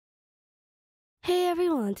Hey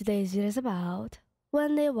everyone, today's video is about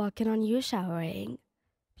when they walk in on you showering.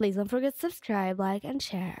 Please don't forget to subscribe, like, and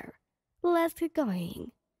share. Let's get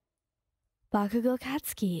going. Bakugou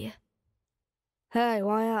Katsuki. Hey,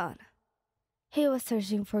 Y.U.M.I. He was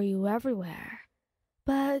searching for you everywhere.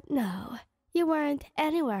 But no, you weren't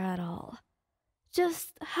anywhere at all.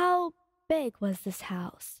 Just how big was this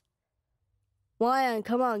house? Y.U.M.,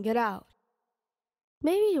 come on, get out.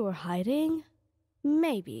 Maybe you were hiding?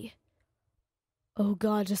 Maybe. Oh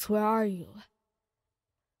god, just where are you?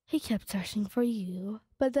 He kept searching for you,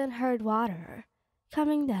 but then heard water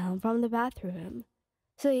coming down from the bathroom,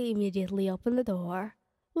 so he immediately opened the door,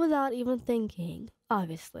 without even thinking,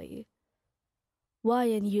 obviously. Why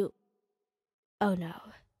and you? Oh no,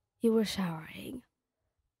 you were showering.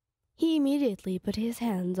 He immediately put his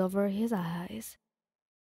hands over his eyes.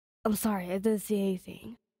 I'm sorry, I didn't see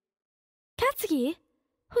anything. Katsuki?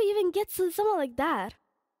 Who even gets to someone like that?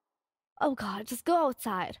 Oh god, just go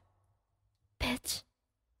outside. Bitch.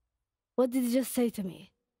 What did you just say to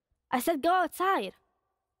me? I said go outside.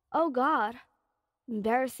 Oh god.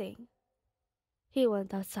 Embarrassing. He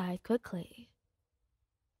went outside quickly.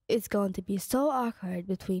 It's going to be so awkward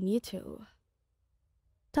between you two.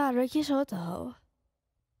 Todoroki Shoto.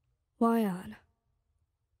 Y.U.M.I.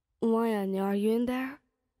 Y.U.M.I, are you in there?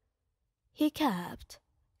 He kept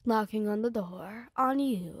knocking on the door on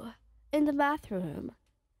you in the bathroom.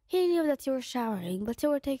 He knew that you were showering, but you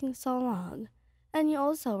were taking so long, and you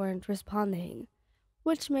also weren't responding,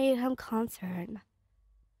 which made him concerned.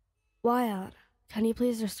 Y.U.M.I, can you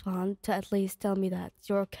please respond to at least tell me that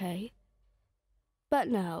you're okay? But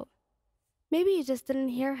no, maybe you just didn't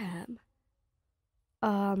hear him.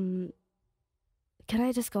 Can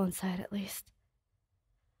I just go inside at least?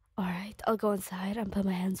 Alright, I'll go inside and put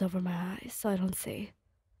my hands over my eyes so I don't see.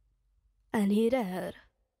 And he did.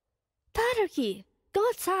 Todoroki, go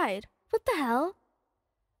outside! What the hell?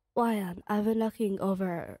 Y.U.M.I, I've been knocking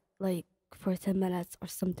over, for 10 minutes or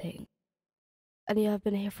something. And you have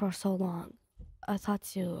been here for so long. I thought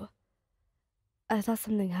something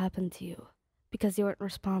happened to you because you weren't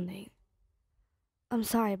responding. I'm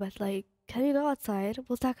sorry, but can you go outside?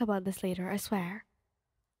 We'll talk about this later, I swear.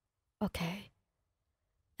 Okay.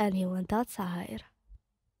 And he went outside.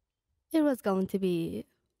 It was going to be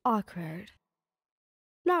awkward.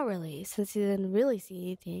 Not really, since he didn't really see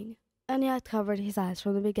anything, and he had covered his eyes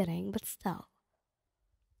from the beginning, but still.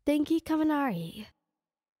 Denki kaminari.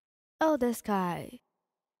 Oh, this guy.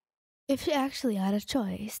 If he actually had a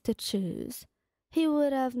choice to choose, he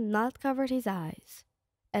would have not covered his eyes,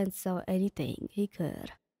 and saw anything he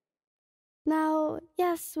could. Now,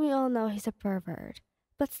 yes, we all know he's a pervert,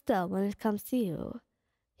 but still, when it comes to you,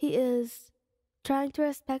 he is trying to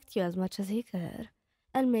respect you as much as he could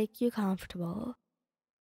and make you comfortable,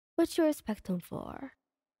 which you respect him for.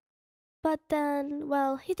 But then,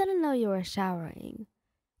 well, he didn't know you were showering,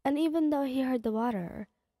 and even though he heard the water,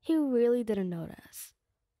 he really didn't notice.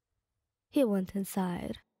 He went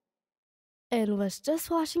inside and was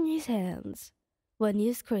just washing his hands when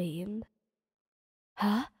you screamed.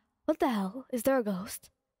 Huh? What the hell? Is there a ghost?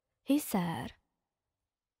 He said.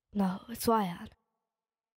 No, it's Y.U.M.I.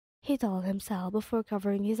 He told himself before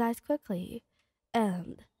covering his eyes quickly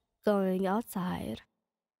and going outside.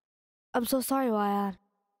 I'm so sorry, Y.U.M.I.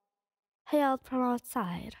 He yelled from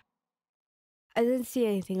outside. I didn't see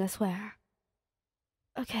anything, I swear.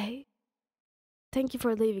 Okay. Thank you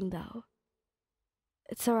for leaving, though.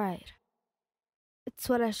 It's alright. It's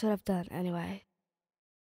what I should have done, anyway.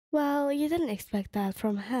 Well, you didn't expect that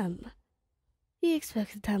from him. You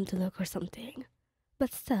expected him to look or something.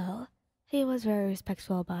 But still, he was very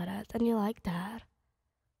respectful about it, and you liked that.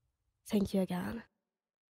 Thank you again.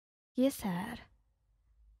 You said.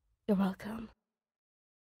 You're welcome.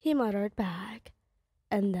 He muttered back,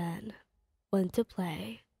 and then went to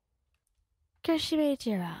play. Kirishima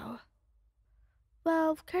Eijiro.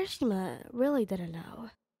 Well, Kirishima really didn't know.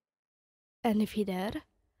 And if he did,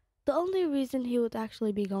 the only reason he would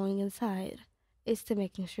actually be going inside is to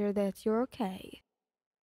making sure that you're okay.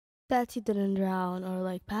 That you didn't drown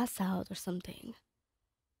or pass out or something.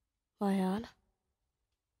 Y.U.M.I,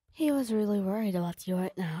 he was really worried about you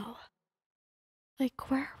right now.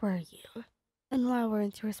 Where were you? And why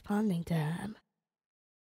weren't you responding to him?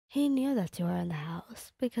 He knew that you were in the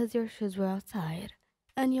house because your shoes were outside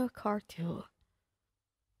and your car too.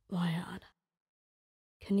 Y.U.M.I,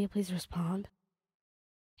 can you please respond?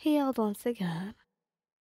 He yelled once again.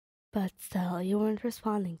 But still, you weren't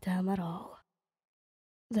responding to him at all.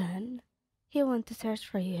 Then, he went to search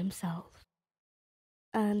for you himself.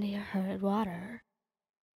 And he heard water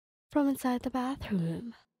from inside the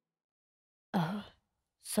bathroom. Oh,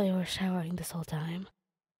 so you were showering this whole time?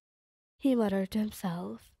 He muttered to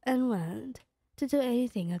himself and went to do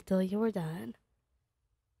anything until you were done.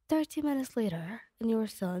 30 minutes later, and you were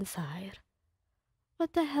still inside.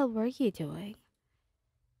 What the hell were you doing?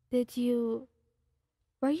 Did you.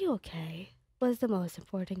 Were you okay? Was the most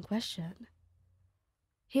important question.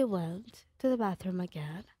 He went to the bathroom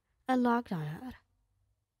again and locked on it.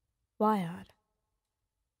 Y.U.M.I?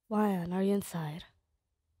 Y.U.M.I, are you inside?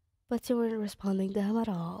 But you weren't responding to him at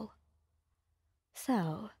all.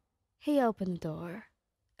 So, he opened the door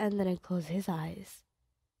and then closed his eyes.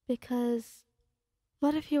 Because,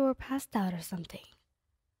 what if you were passed out or something?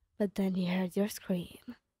 But then he heard your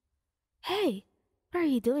scream. Hey, what are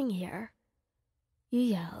you doing here? You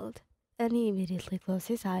yelled, and he immediately closed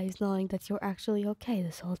his eyes knowing that you were actually okay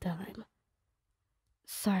this whole time.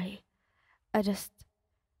 Sorry, I just.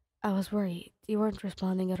 I was worried. You weren't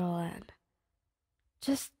responding at all and.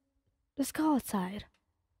 Just. Just go outside.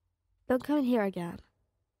 Don't come in here again.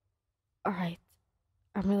 Alright,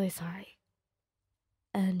 I'm really sorry.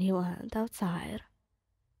 And he went outside.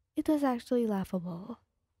 It was actually laughable.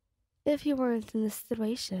 If you weren't in this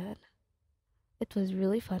situation, it was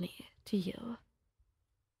really funny to you.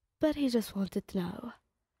 But he just wanted to know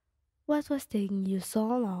what was taking you so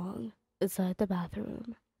long inside the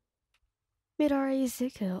bathroom. Midori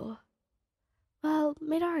Izuku. Well,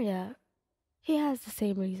 Midoriya, he has the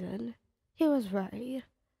same reason. He was worried.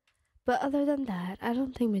 But other than that, I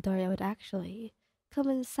don't think Midoriya would actually come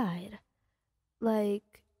inside.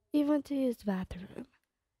 Like, even to use the bathroom.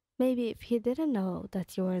 Maybe if he didn't know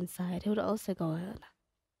that you were inside, he would also go in.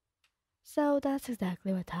 So that's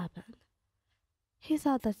exactly what happened. He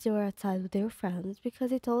thought that you were outside with your friends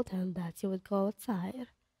because he told him that you would go outside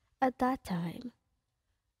at that time.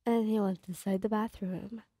 And he went inside the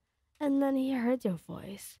bathroom. And then he heard your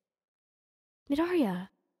voice. Midoriya,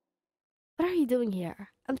 what are you doing here?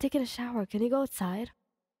 I'm taking a shower. Can you go outside?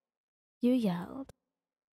 You yelled.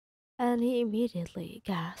 And he immediately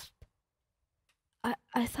gasped.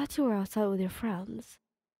 I thought you were outside with your friends.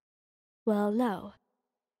 Well, no.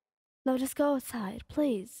 No, just go outside,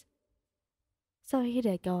 please. So he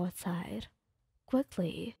did go outside,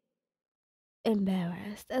 quickly,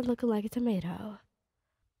 embarrassed and looking like a tomato.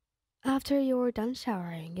 After you were done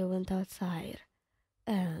showering, you went outside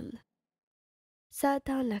and sat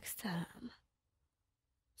down next to him.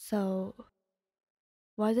 So,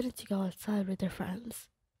 why didn't you go outside with your friends?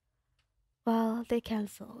 Well, they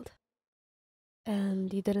cancelled.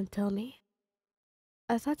 And you didn't tell me?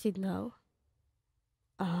 I thought you'd know.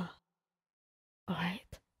 Alright.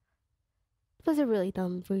 It was a really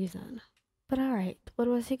dumb reason. But alright, what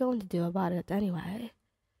was he going to do about it anyway?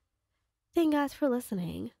 Thank you guys for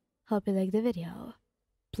listening. Hope you liked the video.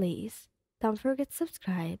 Please, don't forget to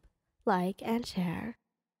subscribe, like, and share.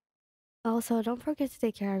 Also, don't forget to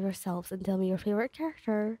take care of yourselves and tell me your favorite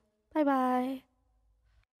character. Bye bye!